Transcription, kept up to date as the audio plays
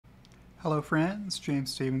Hello friends,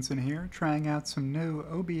 James Stevenson here, trying out some new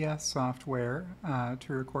OBS software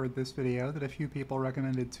to record this video that a few people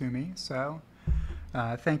recommended to me, so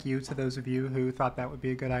thank you to those of you who thought that would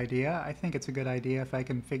be a good idea. I think it's a good idea if I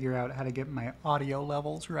can figure out how to get my audio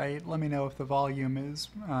levels right. Let me know if the volume is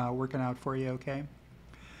working out for you okay.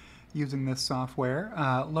 Using this software,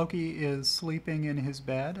 Loki is sleeping in his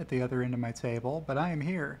bed at the other end of my table, but I am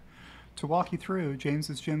here to walk you through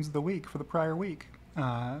James's Gems of the Week for the prior week.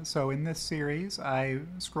 So in this series, I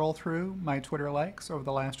scroll through my Twitter likes over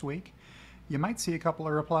the last week. You might see a couple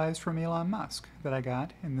of replies from Elon Musk that I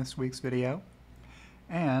got in this week's video.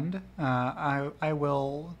 And I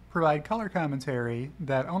will provide color commentary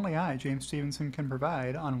that only I, James Stevenson, can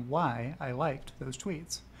provide on why I liked those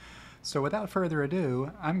tweets. So without further ado,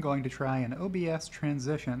 I'm going to try an OBS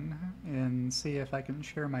transition and see if I can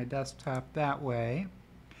share my desktop that way.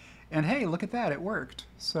 And hey, look at that, it worked.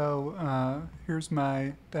 So here's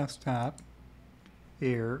my desktop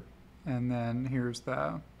here, and then here's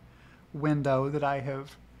the window that I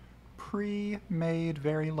have pre-made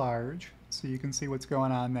very large, so you can see what's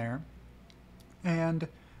going on there. And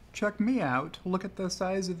check me out, look at the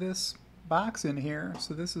size of this box in here.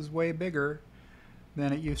 So this is way bigger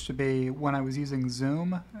than it used to be when I was using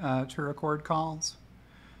Zoom to record calls.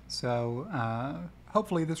 So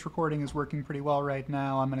hopefully this recording is working pretty well right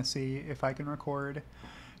now. I'm going to see if I can record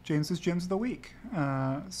James's Gems of the Week.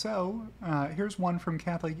 Here's one from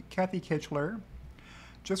Kathy Kitchler.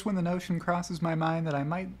 Just when the notion crosses my mind that I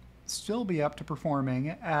might still be up to performing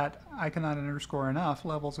at @enough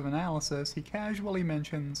levels of analysis, he casually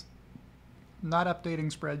mentions not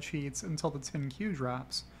updating spreadsheets until the 10Q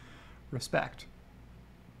drops. Respect.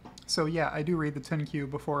 So yeah, I do read the 10Q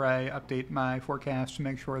before I update my forecast to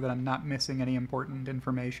make sure that I'm not missing any important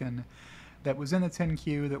information that was in the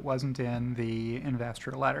 10Q that wasn't in the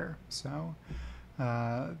investor letter. So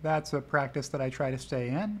that's a practice that I try to stay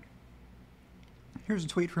in. Here's a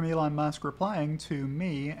tweet from Elon Musk replying to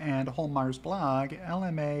me and Holmar's blog,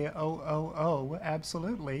 LMAOOO,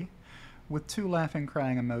 absolutely, with 2 laughing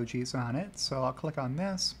crying emojis on it. So I'll click on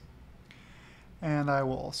this. And I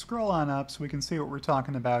will scroll on up so we can see what we're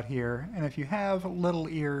talking about here. And if you have little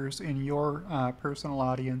ears in your personal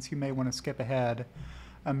audience, you may want to skip ahead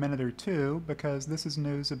a minute or two, because this is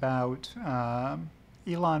news about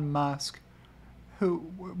Elon Musk, who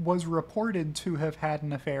was reported to have had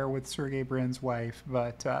an affair with Sergey Brin's wife,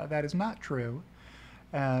 but that is not true.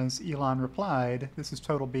 As Elon replied, "This is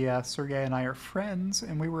total BS. Sergey and I are friends,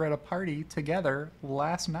 and we were at a party together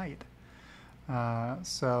last night."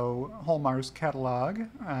 So Holmar's catalog,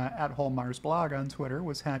 at Holmar's blog on Twitter,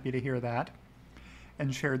 was happy to hear that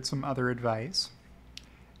and shared some other advice.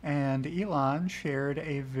 And Elon shared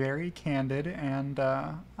a very candid and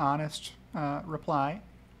honest reply,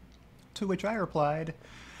 to which I replied,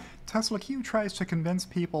 "Tesla Q tries to convince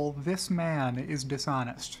people this man is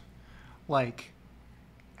dishonest." Like,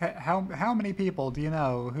 how many people do you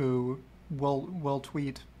know who will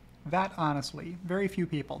tweet that honestly? Very few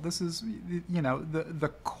people. This is, you know, the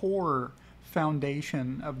core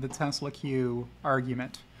foundation of the Tesla Q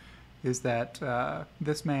argument is that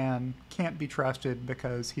this man can't be trusted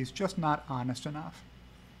because he's just not honest enough.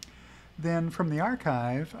 Then from the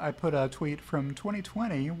archive, I put a tweet from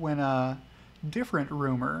 2020 when a different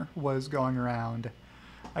rumor was going around.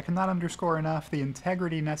 "I cannot underscore enough the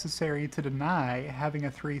integrity necessary to deny having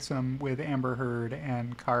a threesome with Amber Heard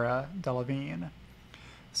and Cara Delevingne."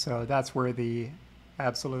 So that's where the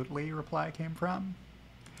absolutely reply came from.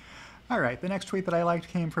 Alright, the next tweet that I liked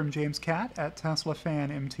came from James Catt at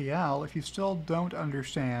TeslaFanMTL. "If you still don't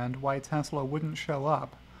understand why Tesla wouldn't show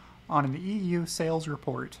up on an EU sales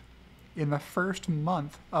report in the first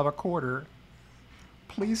month of a quarter,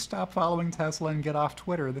 please stop following Tesla and get off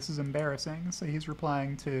Twitter. This is embarrassing." So he's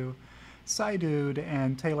replying to Dude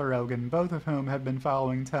and Taylor Ogan, both of whom have been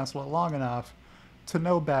following Tesla long enough to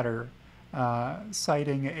know better,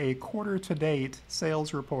 citing a quarter-to-date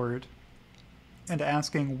sales report and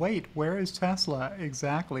asking, wait, where is Tesla?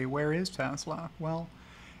 Exactly, where is Tesla? Well,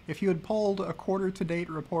 if you had pulled a quarter-to-date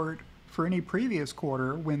report for any previous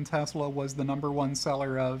quarter when Tesla was the #1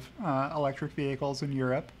 seller of electric vehicles in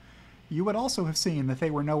Europe, you would also have seen that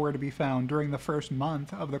they were nowhere to be found during the first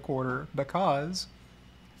month of the quarter, because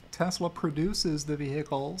Tesla produces the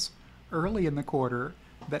vehicles early in the quarter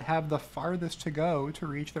that have the farthest to go to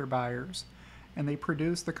reach their buyers, and they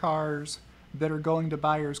produce the cars that are going to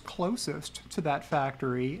buyers closest to that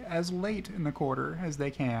factory as late in the quarter as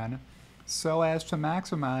they can, so as to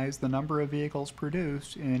maximize the number of vehicles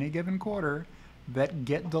produced in any given quarter that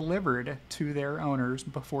get delivered to their owners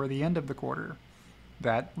before the end of the quarter.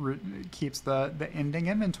 That keeps the ending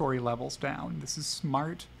inventory levels down. This is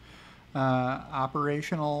smart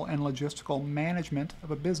operational and logistical management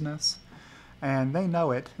of a business, and they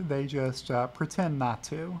know it. They just pretend not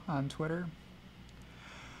to on Twitter.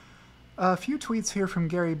 A few tweets here from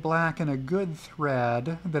Gary Black in a good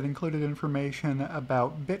thread that included information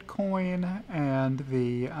about Bitcoin and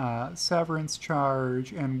the severance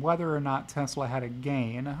charge and whether or not Tesla had a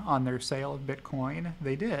gain on their sale of Bitcoin.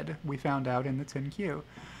 They did, we found out in the 10Q.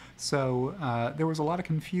 So there was a lot of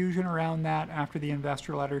confusion around that after the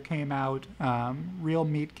investor letter came out. Real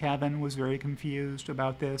Meat Kevin was very confused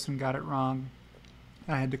about this and got it wrong.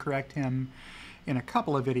 I had to correct him in a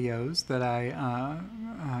couple of videos that I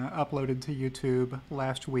uploaded to YouTube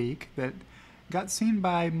last week that got seen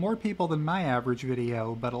by more people than my average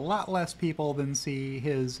video, but a lot less people than see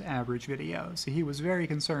his average video. So he was very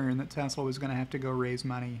concerned that Tesla was going to have to go raise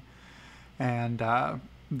money, and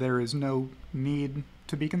there is no need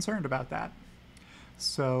to be concerned about that.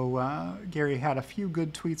 So Gary had a few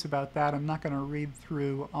good tweets about that. I'm not going to read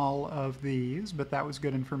through all of these, but that was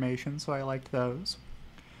good information, so I liked those.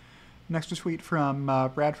 Next, a tweet from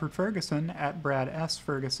Bradford Ferguson at Brad S.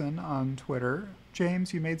 Ferguson on Twitter.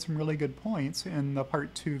 James, you made some really good points in the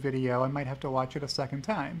part 2 video. I might have to watch it a second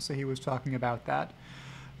time. So he was talking about that.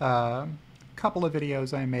 Couple of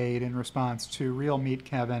videos I made in response to Real Meat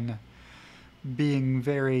Kevin being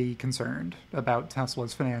very concerned about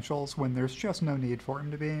Tesla's financials when there's just no need for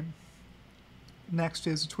him to be. Next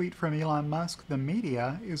is a tweet from Elon Musk. The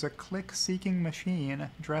media is a click-seeking machine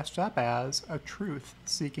dressed up as a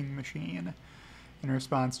truth-seeking machine. In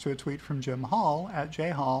response to a tweet from Jim Hall at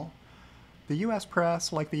jhall, the U.S.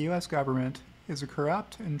 press, like the U.S. government, is a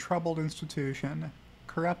corrupt and troubled institution.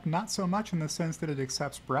 Corrupt not so much in the sense that it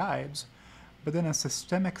accepts bribes, but in a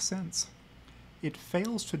systemic sense. It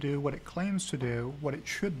fails to do what it claims to do, what it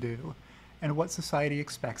should do, and what society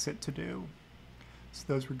expects it to do. So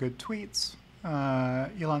those were good tweets.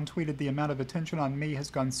 Elon tweeted, the amount of attention on me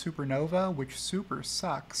has gone supernova, which super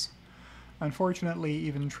sucks. Unfortunately,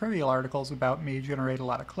 even trivial articles about me generate a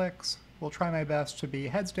lot of clicks. Will try my best to be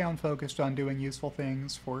heads down focused on doing useful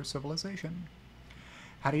things for civilization.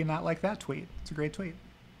 How do you not like that tweet? It's a great tweet.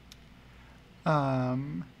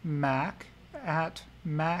 Mac at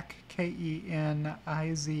Mac KENIZM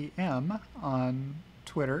on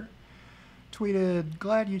Twitter tweeted,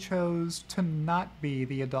 glad you chose to not be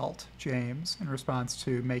the adult, James, in response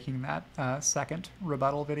to making that second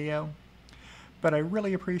rebuttal video. But I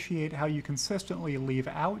really appreciate how you consistently leave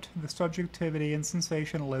out the subjectivity and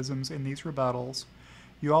sensationalisms in these rebuttals.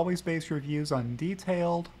 You always base your views on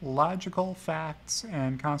detailed, logical facts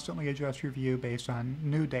and constantly adjust your view based on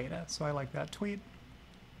new data. So I like that tweet.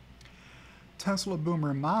 Tesla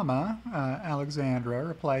Boomer Mama, Alexandra,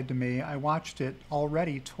 replied to me, I watched it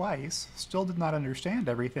already twice, still did not understand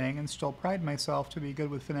everything, and still pride myself to be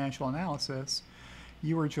good with financial analysis.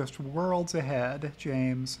 You are just worlds ahead,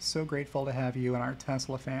 James. So grateful to have you in our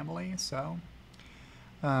Tesla family. So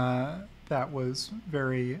that was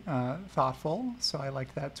very thoughtful, so I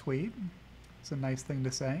liked that tweet. It's a nice thing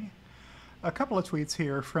to say. A couple of tweets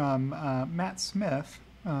here from Matt Smith.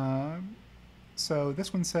 So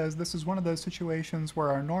this one says, this is one of those situations where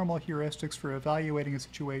our normal heuristics for evaluating a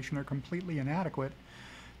situation are completely inadequate.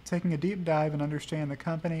 Taking a deep dive and understand the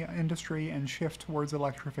company, industry, and shift towards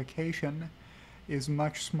electrification is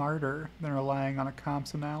much smarter than relying on a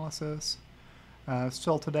comps analysis.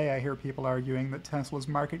 Still today I hear people arguing that Tesla's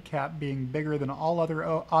market cap being bigger than all other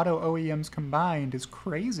auto OEMs combined is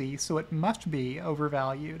crazy, so it must be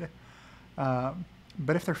overvalued.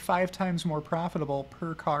 But if they're 5 times more profitable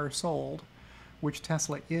per car sold, which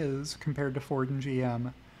Tesla is compared to Ford and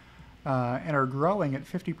GM, and are growing at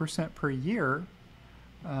 50% per year,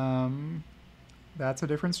 that's a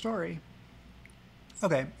different story.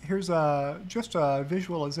 Okay, here's just a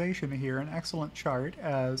visualization here, an excellent chart,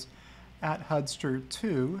 as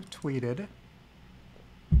 @Hudster2 tweeted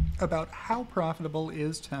about how profitable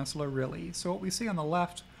is Tesla really. So what we see on the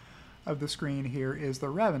left of the screen here is the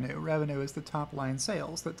revenue. Revenue is the top line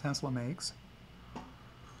sales that Tesla makes.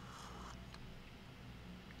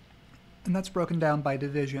 And that's broken down by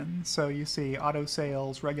division. So you see auto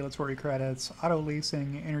sales, regulatory credits, auto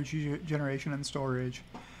leasing, energy generation and storage,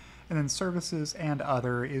 and then services and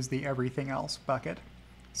other is the everything else bucket.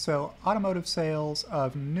 So automotive sales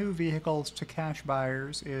of new vehicles to cash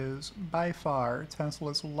buyers is by far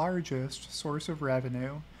Tesla's largest source of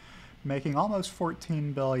revenue, making almost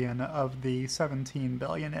 $14 billion of the $17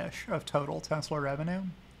 billion-ish of total Tesla revenue.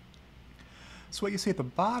 So what you see at the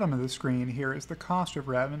bottom of the screen here is the cost of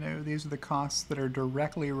revenue. These are the costs that are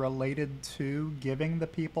directly related to giving the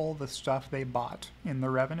people the stuff they bought in the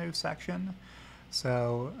revenue section.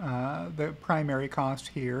 So the primary cost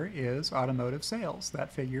here is automotive sales.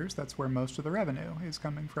 That figures, that's where most of the revenue is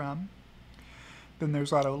coming from. Then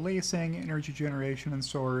there's auto leasing, energy generation and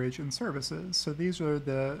storage, and services. So these are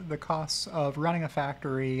the costs of running a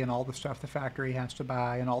factory and all the stuff the factory has to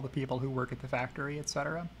buy and all the people who work at the factory,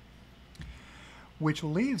 etc. Which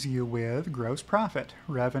leaves you with gross profit.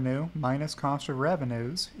 Revenue minus cost of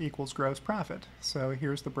revenues equals gross profit. So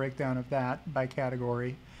here's the breakdown of that by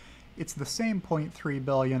category. It's the same 0.3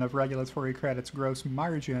 billion of regulatory credits gross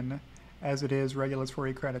margin as it is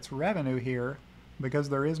regulatory credits revenue here, because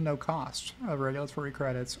there is no cost of regulatory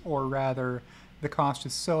credits, or rather, the cost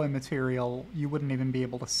is so immaterial you wouldn't even be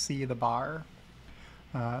able to see the bar.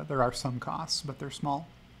 There are some costs, but they're small.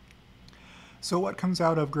 So what comes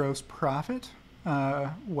out of gross profit?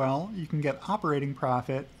 Well, you can get operating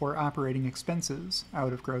profit or operating expenses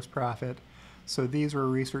out of gross profit. So these are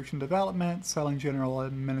research and development, selling general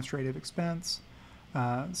administrative expense.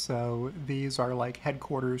 So these are like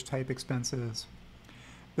headquarters type expenses.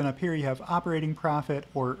 Then up here you have operating profit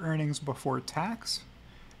or earnings before tax.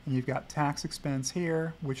 And you've got tax expense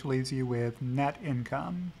here, which leaves you with net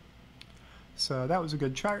income. So that was a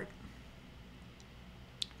good chart.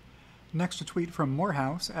 Next, a tweet from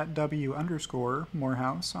Morehouse at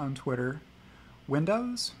W_Morehouse on Twitter.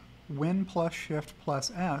 Windows, Win plus Shift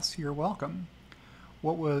plus S, you're welcome.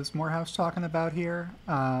 What was Morehouse talking about here?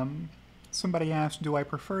 Somebody asked, do I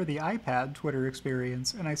prefer the iPad Twitter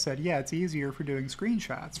experience? And I said, yeah, it's easier for doing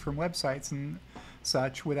screenshots from websites and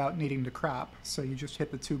such without needing to crop. So you just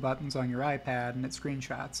hit the two buttons on your iPad and it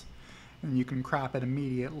screenshots. And you can crop it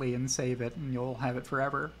immediately and save it, and you'll have it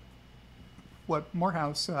forever. What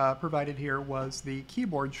Morehouse provided here was the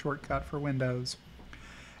keyboard shortcut for Windows.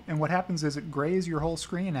 And what happens is it grays your whole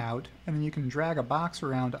screen out, and then you can drag a box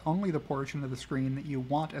around only the portion of the screen that you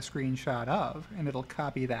want a screenshot of, and it'll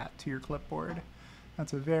copy that to your clipboard.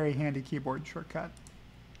 That's a very handy keyboard shortcut.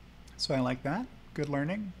 So I like that. Good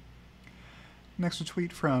learning. Next, a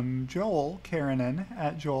tweet from Joel Karanen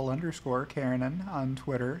at Joel_Karanen on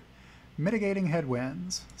Twitter. Mitigating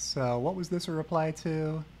headwinds. So what was this a reply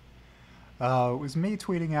to? It was me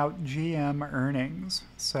tweeting out GM earnings.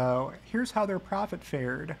 So here's how their profit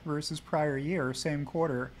fared versus prior year, same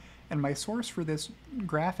quarter. And my source for this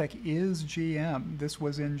graphic is GM. This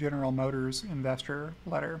was in General Motors investor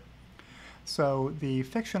letter. So the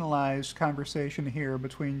fictionalized conversation here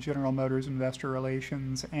between General Motors Investor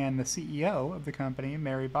Relations and the CEO of the company,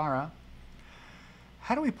 Mary Barra.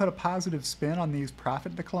 How do we put a positive spin on these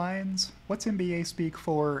profit declines? What's MBA speak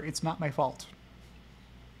for, it's not my fault?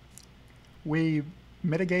 We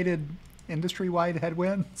mitigated industry-wide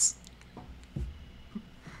headwinds.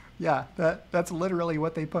 Yeah, that's literally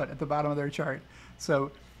what they put at the bottom of their chart. So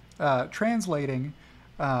translating,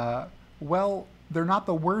 well, they're not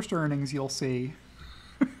the worst earnings you'll see.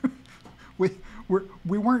 we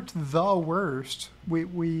weren't the worst.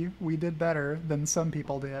 We did better than some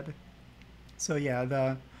people did. So yeah,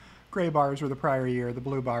 the gray bars are the prior year, the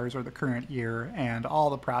blue bars are the current year, and all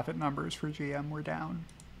the profit numbers for GM were down.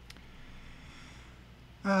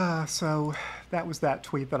 So that was that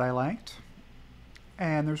tweet that I liked.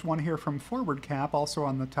 And there's one here from Forward Cap, also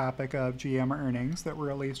on the topic of GM earnings that were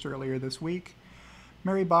released earlier this week.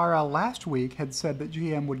 Mary Barra last week had said that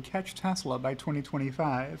GM would catch Tesla by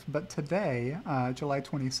 2025, but today, July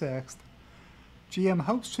 26th, GM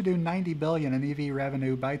hopes to do $90 billion in EV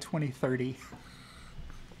revenue by 2030.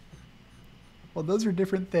 Well, those are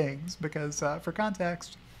different things because, for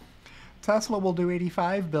context, Tesla will do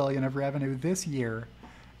 $85 billion of revenue this year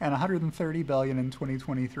and $130 billion in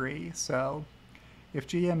 2023. So if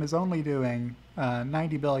GM is only doing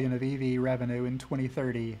 $90 billion of EV revenue in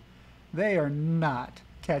 2030, they are not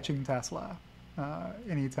catching Tesla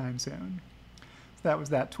anytime soon. So that was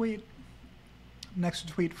that tweet. Next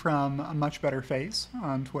tweet from A Much Better Face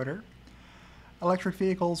on Twitter. Electric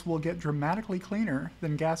vehicles will get dramatically cleaner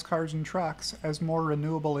than gas cars and trucks as more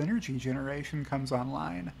renewable energy generation comes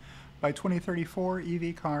online. By 2034,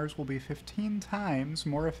 EV cars will be 15 times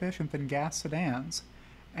more efficient than gas sedans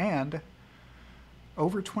and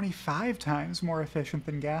over 25 times more efficient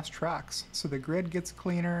than gas trucks. So the grid gets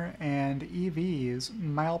cleaner and EVs,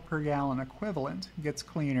 mile per gallon equivalent, gets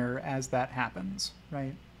cleaner as that happens,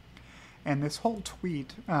 right? And this whole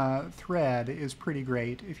tweet thread is pretty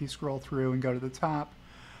great. If you scroll through and go to the top,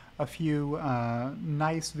 a few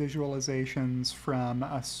nice visualizations from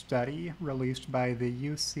a study released by the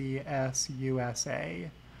UCS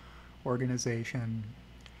USA organization,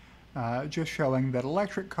 just showing that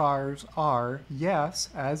electric cars are, yes,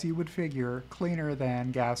 as you would figure, cleaner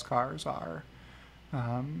than gas cars are.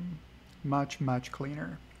 Much, much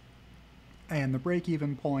cleaner. And the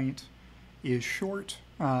break-even point is short.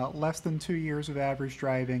 Less than 2 years of average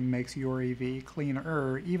driving makes your EV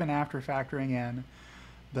cleaner, even after factoring in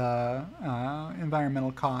the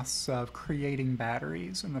environmental costs of creating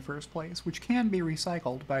batteries in the first place, which can be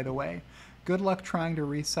recycled, by the way. Good luck trying to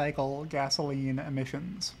recycle gasoline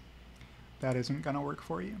emissions. That isn't going to work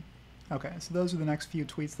for you. Okay, so those are the next few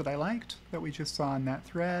tweets that I liked that we just saw in that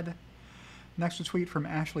thread. Next, a tweet from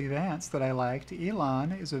Ashley Vance that I liked.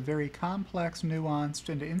 Elon is a very complex, nuanced,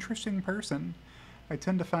 and interesting person. I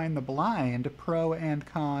tend to find the blind, pro and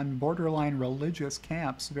con, borderline religious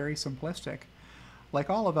camps very simplistic. Like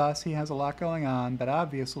all of us, he has a lot going on, but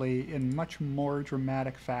obviously in much more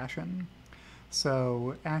dramatic fashion.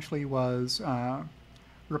 So Ashley was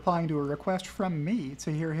replying to a request from me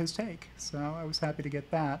to hear his take, so I was happy to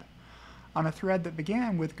get that. On a thread that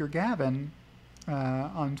began with Gergavin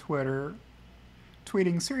on Twitter,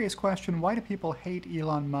 tweeting, serious question, why do people hate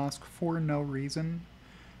Elon Musk for no reason?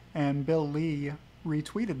 And Bill Lee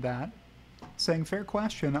retweeted that, saying, fair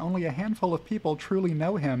question, only a handful of people truly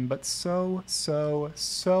know him, but so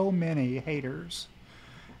many haters.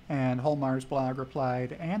 And Holmar's blog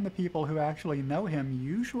replied, and the people who actually know him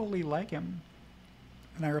usually like him.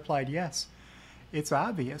 And I replied, yes, it's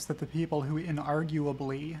obvious that the people who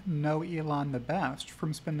inarguably know Elon the best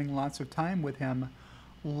from spending lots of time with him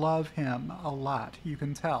love him a lot. You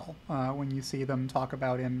can tell when you see them talk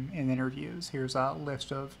about him in interviews. Here's a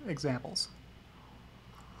list of examples.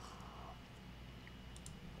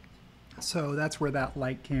 So that's where that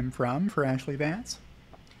like came from for Ashley Vance.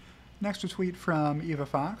 Next, a tweet from Eva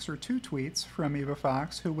Fox, or two tweets from Eva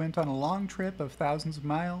Fox, who went on a long trip of thousands of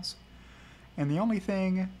miles. And the only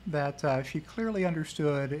thing that she clearly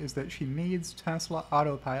understood is that she needs Tesla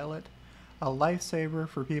Autopilot, a lifesaver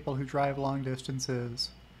for people who drive long distances.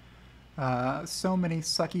 So many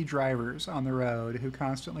sucky drivers on the road who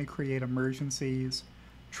constantly create emergencies.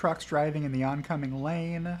 Trucks driving in the oncoming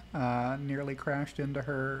lane nearly crashed into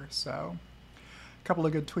her. So a couple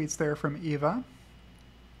of good tweets there from Eva.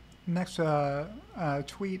 Next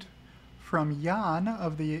tweet from Jan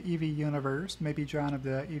of the EV Universe, maybe John of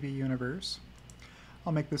the EV Universe.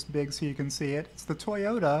 I'll make this big so you can see it. It's the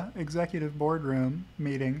Toyota Executive Boardroom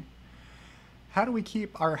meeting. How do we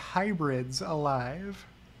keep our hybrids alive?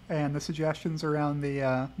 And the suggestions around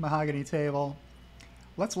the mahogany table.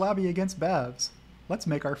 Let's lobby against BEVs. Let's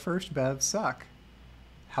make our first BEV suck.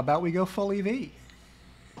 How about we go full EV?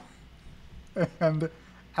 And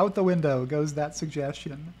out the window goes that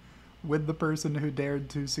suggestion with the person who dared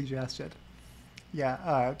to suggest it.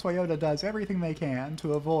 Yeah, Toyota does everything they can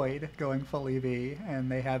to avoid going full EV,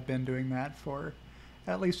 and they have been doing that for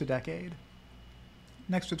at least a decade.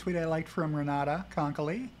 Next, a tweet I liked from Renata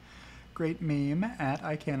Conkely. Great meme at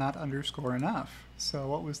I cannot underscore enough. So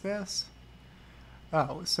what was this?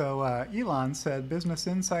 Oh, so Elon said Business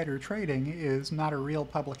Insider Trading is not a real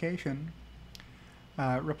publication,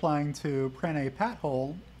 replying to Pranay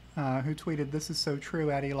Pathole, who tweeted, this is so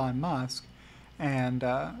true at Elon Musk, and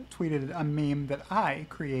tweeted a meme that I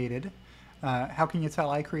created. How can you tell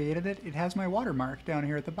I created it? It has my watermark down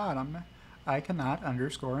here at the bottom. I cannot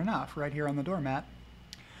underscore enough, right here on the doormat.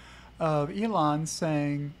 Of Elon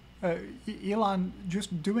saying, Elon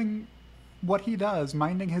just doing what he does,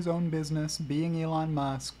 minding his own business, being Elon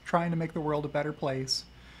Musk, trying to make the world a better place.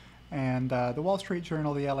 And the Wall Street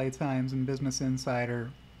Journal, the LA Times, and Business Insider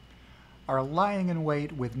are lying in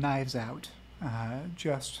wait with knives out,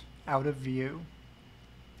 just out of view.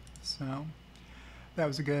 So that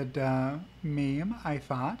was a good meme, I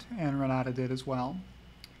thought, and Renata did as well.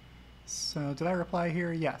 So did I reply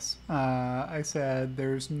here? Yes. I said,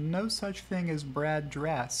 there's no such thing as Brad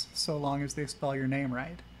Dress so long as they spell your name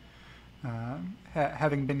right.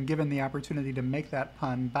 Having been given the opportunity to make that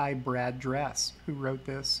pun by Brad Dress, who wrote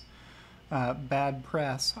this bad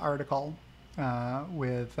press article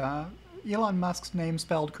with Elon Musk's name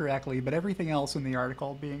spelled correctly, but everything else in the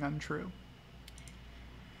article being untrue.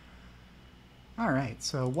 Alright,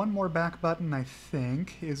 so one more back button I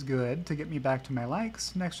think is good to get me back to my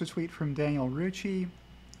likes. Next, a tweet from Daniel Rucci.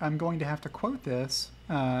 I'm going to have to quote this.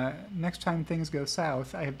 Next time things go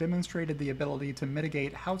south, I have demonstrated the ability to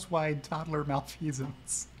mitigate house-wide toddler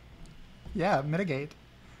malfeasance. Yeah, mitigate.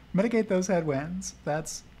 Mitigate those headwinds.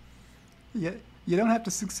 That's... You don't have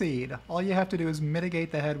to succeed. All you have to do is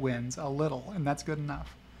mitigate the headwinds a little, and that's good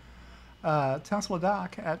enough. Tesla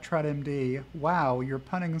Doc at TrudMD. Wow, your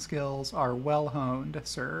punning skills are well honed,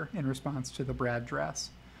 sir, in response to the Brad Dress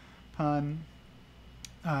pun.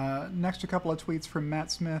 Next, a couple of tweets from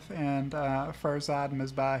Matt Smith and Farzad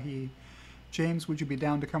Mizbahi. James, would you be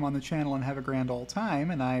down to come on the channel and have a grand old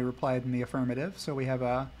time? And I replied in the affirmative. So we have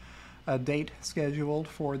a a date scheduled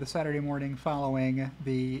for the Saturday morning following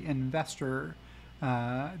the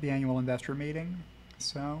the annual investor meeting.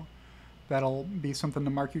 So that'll be something to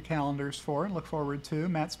mark your calendars for and look forward to.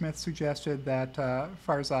 Matt Smith suggested that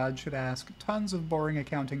Farzad should ask tons of boring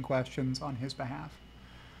accounting questions on his behalf.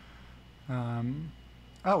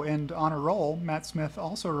 Oh, and on a roll, Matt Smith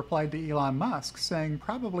also replied to Elon Musk, saying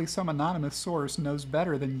probably some anonymous source knows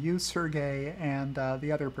better than you, Sergey, and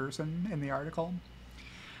the other person in the article.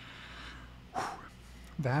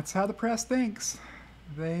 That's how the press thinks.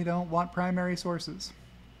 They don't want primary sources.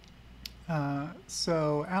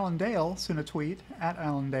 So Alan Dale sent a tweet at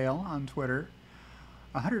Alan Dale on Twitter,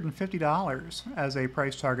 $150 as a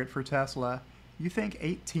price target for Tesla. You think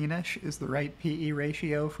 18-ish is the right PE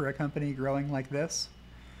ratio for a company growing like this?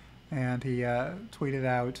 And he tweeted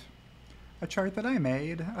out a chart that I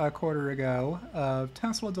made a quarter ago of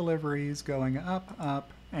Tesla deliveries going up,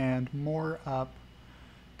 up, and more up.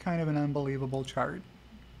 Kind of an unbelievable chart.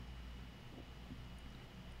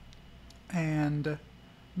 And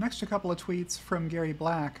next, a couple of tweets from Gary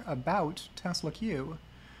Black about Tesla Q,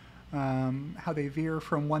 how they veer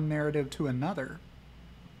from one narrative to another.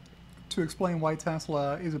 To explain why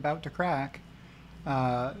Tesla is about to crack,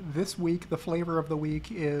 this week the flavor of the week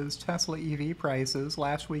is Tesla EV prices.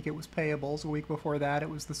 Last week it was payables. A week before that it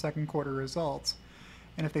was the second quarter results.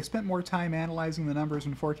 And if they spent more time analyzing the numbers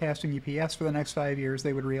and forecasting EPS for the next 5 years,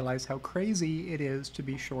 they would realize how crazy it is to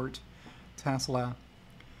be short Tesla.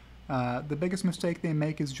 The biggest mistake they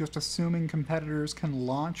make is just assuming competitors can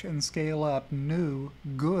launch and scale up new,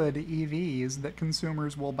 good EVs that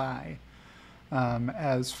consumers will buy.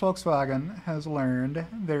 As Volkswagen has learned,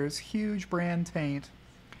 there's huge brand taint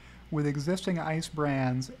with existing ICE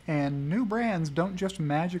brands, and new brands don't just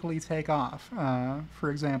magically take off. For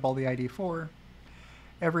example, the ID4.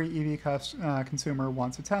 Every EV consumer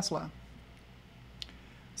wants a Tesla.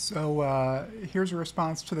 So here's a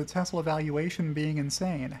response to the Tesla valuation being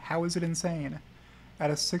insane. How is it insane? At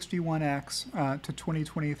a 61x to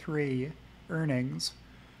 2023 earnings,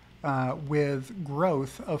 with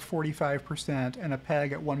growth of 45% and a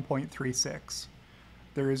PEG at 1.36.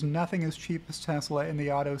 There is nothing as cheap as Tesla in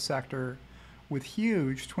the auto sector, with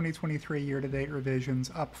huge 2023 year-to-date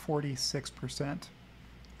revisions up 46%.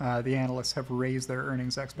 The analysts have raised their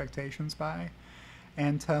earnings expectations by.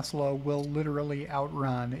 And Tesla will literally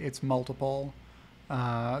outrun its multiple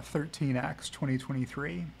 13x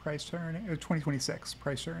 2023 price to earnings, 2026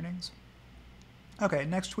 price to earnings. Okay,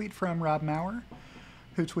 next tweet from Rob Maurer,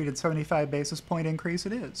 who tweeted 75 basis point increase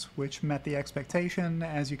it is, which met the expectation,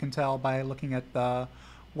 as you can tell by looking at the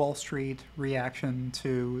Wall Street reaction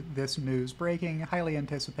to this news breaking, highly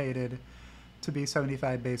anticipated to be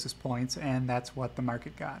 75 basis points, and that's what the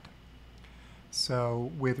market got.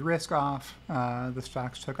 So with risk off, the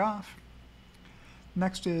stocks took off.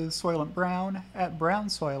 Next is Soylent Brown at Brown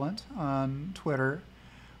Soylent on Twitter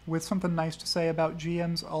with something nice to say about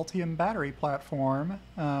GM's Ultium battery platform.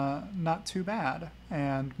 Not too bad.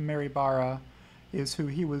 And Mary Barra is who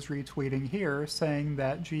he was retweeting here, saying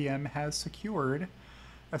that GM has secured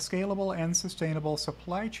a scalable and sustainable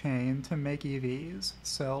supply chain to make EVs.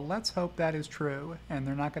 So let's hope that is true, and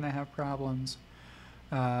they're not going to have problems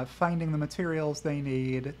finding the materials they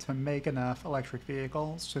need to make enough electric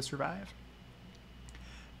vehicles to survive.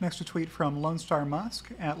 Next, a tweet from Lone Star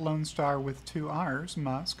Musk at Lone Star with 2 R's,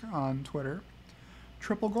 Musk, on Twitter.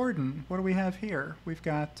 Triple Gordon, what do we have here? We've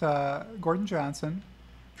got Gordon Johnson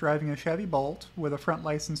driving a Chevy Bolt with a front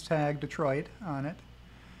license tag Detroit on it.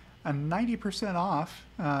 A 90% off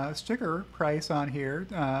sticker price on here.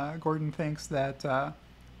 Gordon thinks that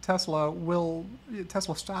Tesla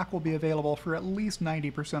stock will be available for at least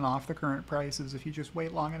 90% off the current prices if you just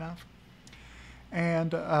wait long enough.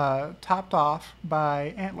 And topped off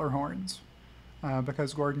by antler horns,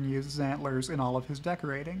 because Gordon uses antlers in all of his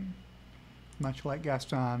decorating, much like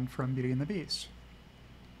Gaston from Beauty and the Beast.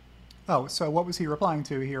 Oh, so what was he replying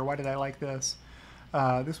to here? Why did I like this?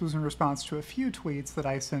 This was in response to a few tweets that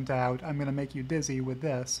I sent out. I'm going to make you dizzy with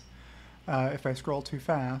this if I scroll too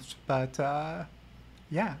fast, but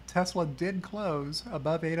yeah, Tesla did close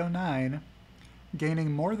above 809,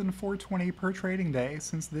 gaining more than 420 per trading day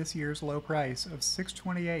since this year's low price of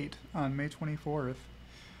 628 on May 24th.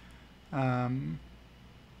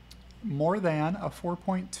 More than a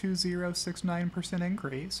 4.2069%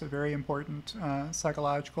 increase, a very important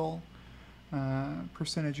psychological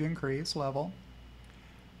percentage increase level.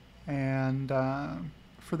 And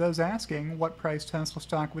for those asking what price Tesla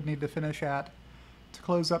stock would need to finish at to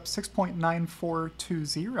close up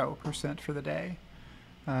 6.9420% for the day,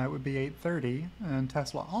 it would be 830, and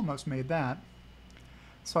Tesla almost made that.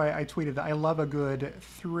 So I tweeted, I love a good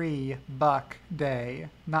 $3 day,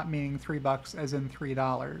 not meaning $3 as in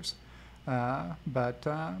 $3. But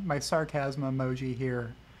my sarcasm emoji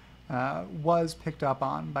here was picked up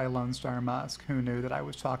on by Lone Star Musk, who knew that I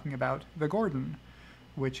was talking about the Gordon,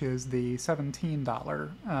 which is the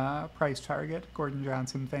 $17 price target Gordon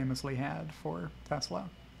Johnson famously had for Tesla.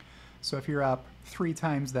 So if you're up 3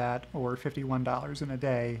 times that, or $51 in a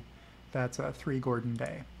day, that's a 3 Gordon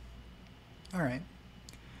day. All right.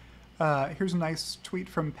 Here's a nice tweet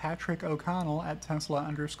from Patrick O'Connell at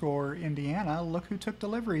Tesla_Indiana. Look who took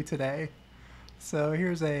delivery today. So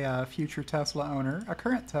here's a future Tesla owner, a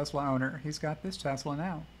current Tesla owner. He's got this Tesla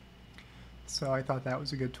now. So I thought that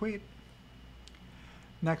was a good tweet.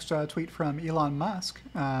 Next tweet from Elon Musk.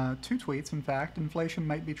 2 tweets, in fact. Inflation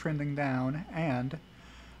might be trending down, and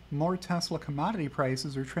more Tesla commodity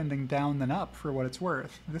prices are trending down than up for what it's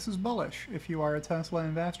worth. This is bullish. If you are a Tesla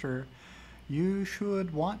investor, you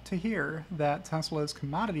should want to hear that Tesla's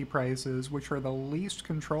commodity prices, which are the least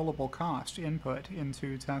controllable cost input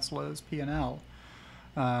into Tesla's P&L,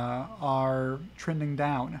 are trending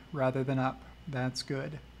down rather than up. That's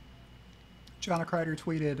good. John Crider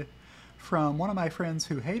tweeted, from one of my friends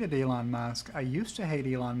who hated Elon Musk, I used to hate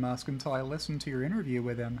Elon Musk until I listened to your interview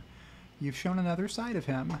with him. You've shown another side of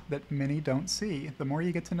him that many don't see. The more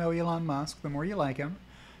you get to know Elon Musk, the more you like him.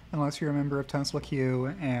 Unless you're a member of Tesla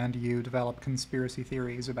Q and you develop conspiracy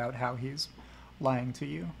theories about how he's lying to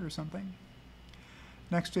you or something.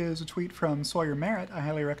 Next is a tweet from Sawyer Merritt. I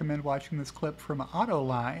highly recommend watching this clip from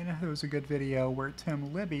Autoline. It was a good video where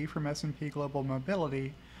Tim Libby from S&P Global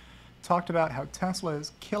Mobility talked about how Tesla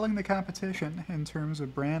is killing the competition in terms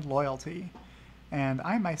of brand loyalty. And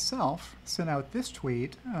I myself sent out this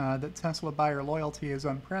tweet that Tesla buyer loyalty is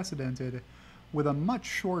unprecedented with a much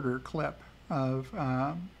shorter clip of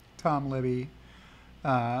Tom Libby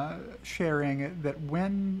sharing that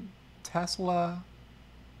when Tesla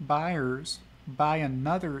buyers buy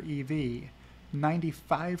another EV,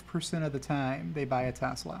 95% of the time they buy a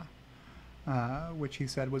Tesla, which he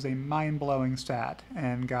said was a mind-blowing stat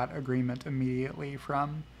and got agreement immediately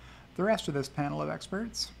from the rest of this panel of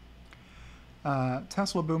experts.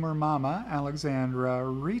 Tesla boomer mama Alexandra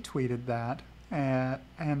retweeted that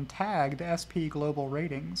and tagged SP Global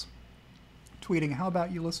Ratings, tweeting, how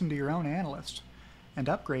about you listen to your own analyst and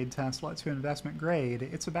upgrade Tesla to investment grade?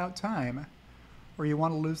 It's about time. Or you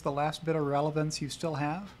want to lose the last bit of relevance you still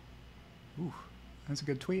have? Ooh, that's a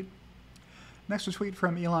good tweet. Next, a tweet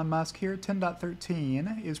from Elon Musk here.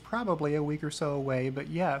 10.13 is probably a week or so away, but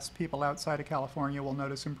yes, people outside of California will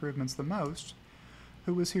notice improvements the most.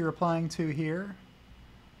 Who was he replying to here?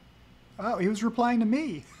 Oh, he was replying to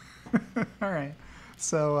me. All right.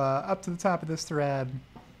 So up to the top of this thread,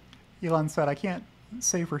 Elon said, I can't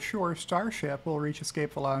say for sure Starship will reach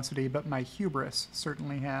escape velocity, but my hubris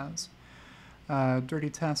certainly has. Dirty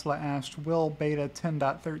Tesla asked, will beta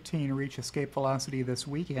 10.13 reach escape velocity this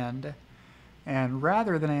weekend? And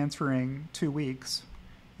rather than answering 2 weeks,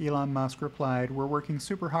 Elon Musk replied, we're working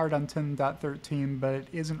super hard on 10.13, but it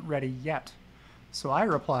isn't ready yet. So I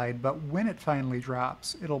replied, but when it finally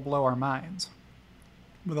drops, it'll blow our minds,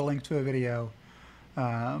 with a link to a video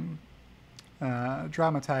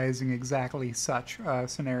dramatizing exactly such a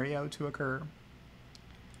scenario to occur.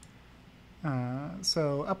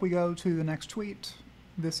 So up we go to the next tweet.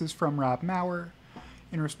 This is from Rob Maurer.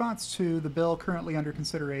 In response to the bill currently under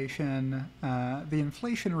consideration, the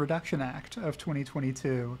Inflation Reduction Act of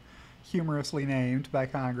 2022, humorously named by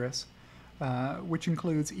Congress, which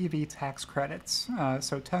includes EV tax credits.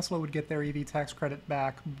 So Tesla would get their EV tax credit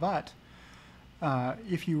back, but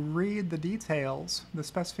if you read the details, the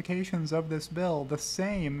specifications of this bill, the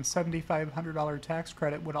same $7,500 tax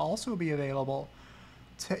credit would also be available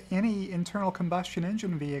to any internal combustion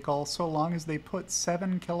engine vehicle so long as they put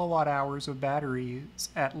 7 kilowatt hours of batteries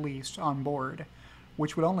at least on board,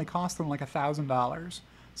 which would only cost them like $1,000.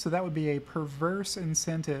 So that would be a perverse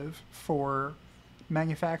incentive for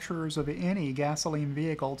manufacturers of any gasoline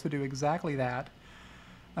vehicle to do exactly that.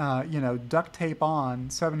 Duct tape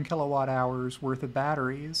on 7 kilowatt hours worth of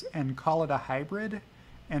batteries and call it a hybrid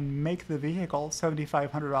and make the vehicle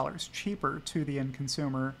 $7,500 cheaper to the end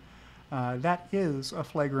consumer. That is a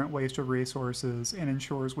flagrant waste of resources and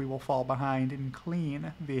ensures we will fall behind in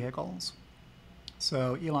clean vehicles.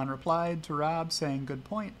 So Elon replied to Rob saying, good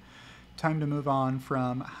point. Time to move on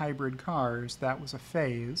from hybrid cars. That was a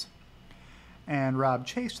phase. And Rob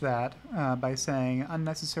chased that by saying,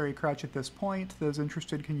 unnecessary crutch at this point. Those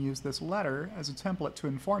interested can use this letter as a template to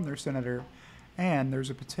inform their senator, and there's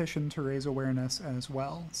a petition to raise awareness as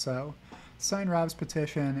well. So sign Rob's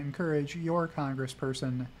petition, encourage your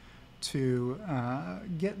congressperson to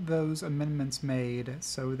get those amendments made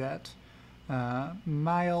so that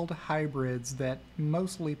mild hybrids that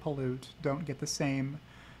mostly pollute don't get the same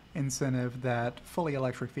incentive that fully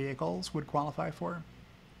electric vehicles would qualify for.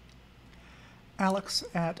 Alex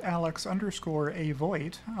at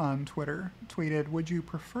Alex_Avoit on Twitter tweeted, "Would you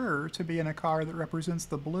prefer to be in a car that represents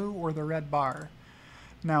the blue or the red bar?"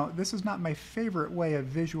 Now, this is not my favorite way of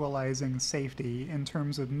visualizing safety in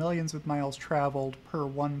terms of millions of miles traveled per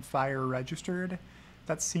one fire registered.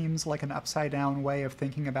 That seems like an upside-down way of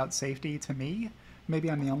thinking about safety to me. Maybe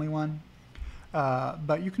I'm the only one.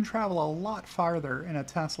 But you can travel a lot farther in a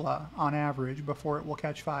Tesla, on average, before it will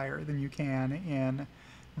catch fire than you can in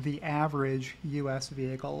the average U.S.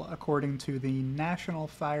 vehicle, according to the National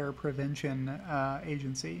Fire Prevention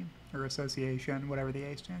Agency, or Association, whatever the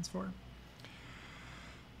A stands for.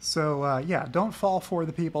 So, yeah, don't fall for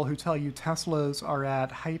the people who tell you Teslas are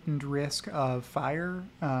at heightened risk of fire.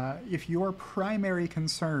 If your primary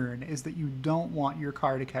concern is that you don't want your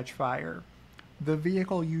car to catch fire, the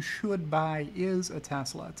vehicle you should buy is a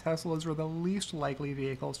Tesla. Teslas are the least likely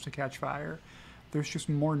vehicles to catch fire. There's just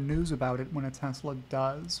more news about it when a Tesla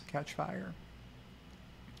does catch fire.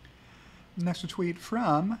 Next, a tweet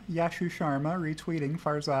from Yashu Sharma retweeting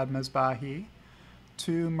Farzad Mesbahi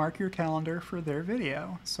to mark your calendar for their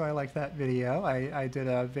video. So I like that video. I did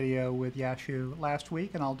a video with Yashu last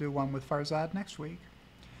week, and I'll do one with Farzad next week.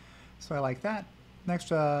 So I like that.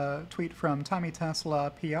 Next, tweet from Tommy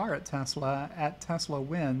Tesla, PR at Tesla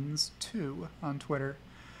Wins 2 on Twitter.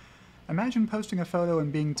 Imagine posting a photo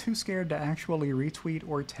and being too scared to actually retweet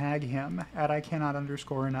or tag him at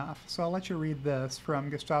 @I_cannot_enough. So I'll let you read this from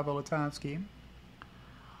Gustavo Lutovsky.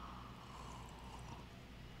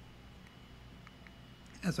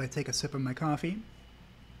 As I take a sip of my coffee.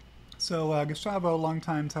 So Gustavo,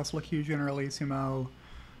 longtime Tesla Q Generalissimo,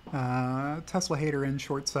 Tesla hater and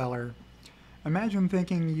short seller. Imagine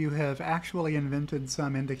thinking you have actually invented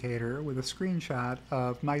some indicator with a screenshot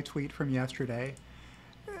of my tweet from yesterday.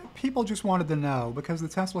 People just wanted to know because the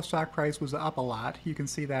Tesla stock price was up a lot. You can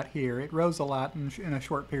see that here. It rose a lot in a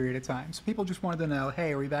short period of time. So people just wanted to know,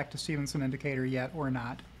 hey, are we back to Stevenson indicator yet or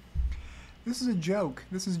not? This is a joke.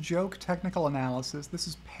 This is joke technical analysis. This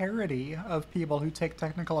is parody of people who take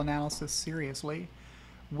technical analysis seriously,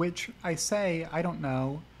 which I say, I don't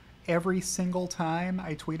know, every single time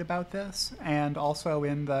I tweet about this, and also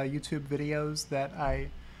in the YouTube videos that I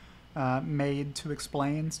made to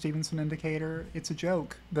explain Stevenson indicator. It's a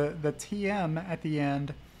joke. The TM at the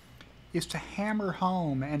end is to hammer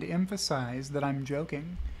home and emphasize that I'm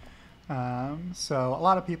joking. So a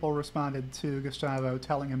lot of people responded to Gustavo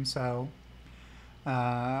telling him so.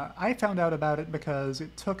 I found out about it because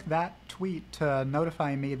it took that tweet to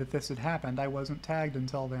notify me that this had happened. I wasn't tagged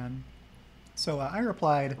until then. So I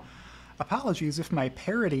replied, "Apologies if my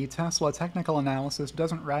parody Tesla technical analysis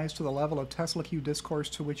doesn't rise to the level of Tesla Q discourse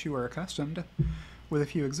to which you are accustomed," with a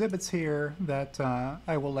few exhibits here that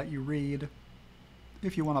I will let you read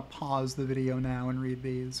if you want to pause the video now and read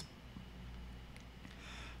these.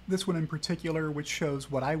 This one in particular, which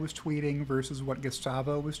shows what I was tweeting versus what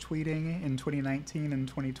Gustavo was tweeting in 2019 and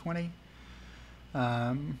 2020.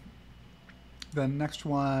 The next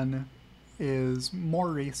one is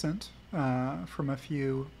more recent, from a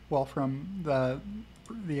few, well, from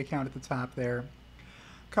the account at the top there.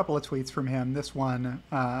 A couple of tweets from him. This one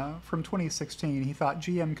from 2016, he thought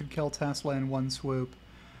GM could kill Tesla in one swoop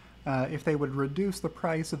if they would reduce the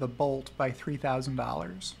price of the Bolt by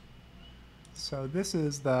 $3,000. So this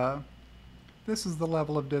is the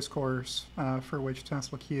level of discourse for which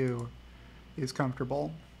Tesla Q is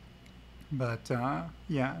comfortable. But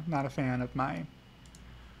yeah, not a fan of my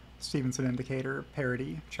Stevenson indicator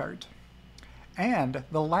parody chart. And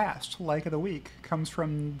the last like of the week comes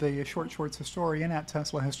from the Short Shorts historian at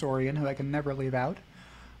Tesla Historian, who I can never leave out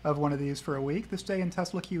of one of these for a week. This day in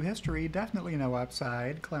Tesla Q history, definitely no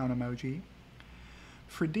upside, clown emoji.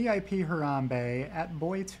 For DIP Harambe at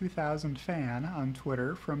Boy2000Fan on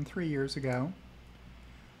Twitter from 3 years ago,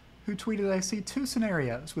 who tweeted, "I see two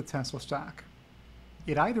scenarios with Tesla stock.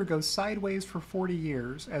 It either goes sideways for 40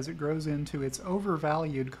 years as it grows into its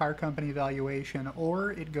overvalued car company valuation,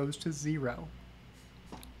 or it goes to zero.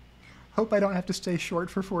 Hope I don't have to stay short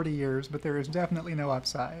for 40 years, but there is definitely no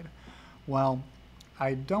upside." Well,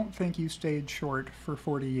 I don't think you stayed short for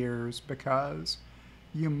 40 years because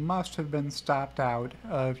you must have been stopped out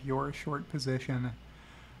of your short position,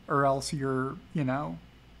 or else you're,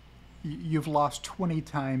 you've lost 20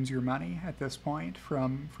 times your money at this point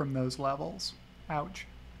from those levels. Ouch.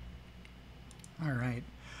 All right.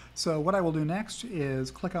 So what I will do next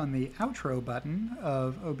is click on the outro button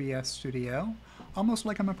of OBS Studio, almost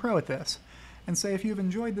like I'm a pro at this, And say if you've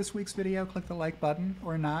enjoyed this week's video, click the like button,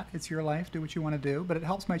 or not. It's your life, do what you want to do, but it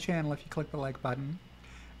helps my channel if you click the like button.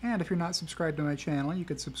 And if you're not subscribed to my channel, you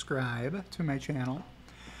could subscribe to my channel.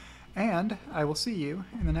 And I will see you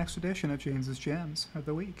in the next edition of James's Gems of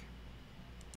the Week.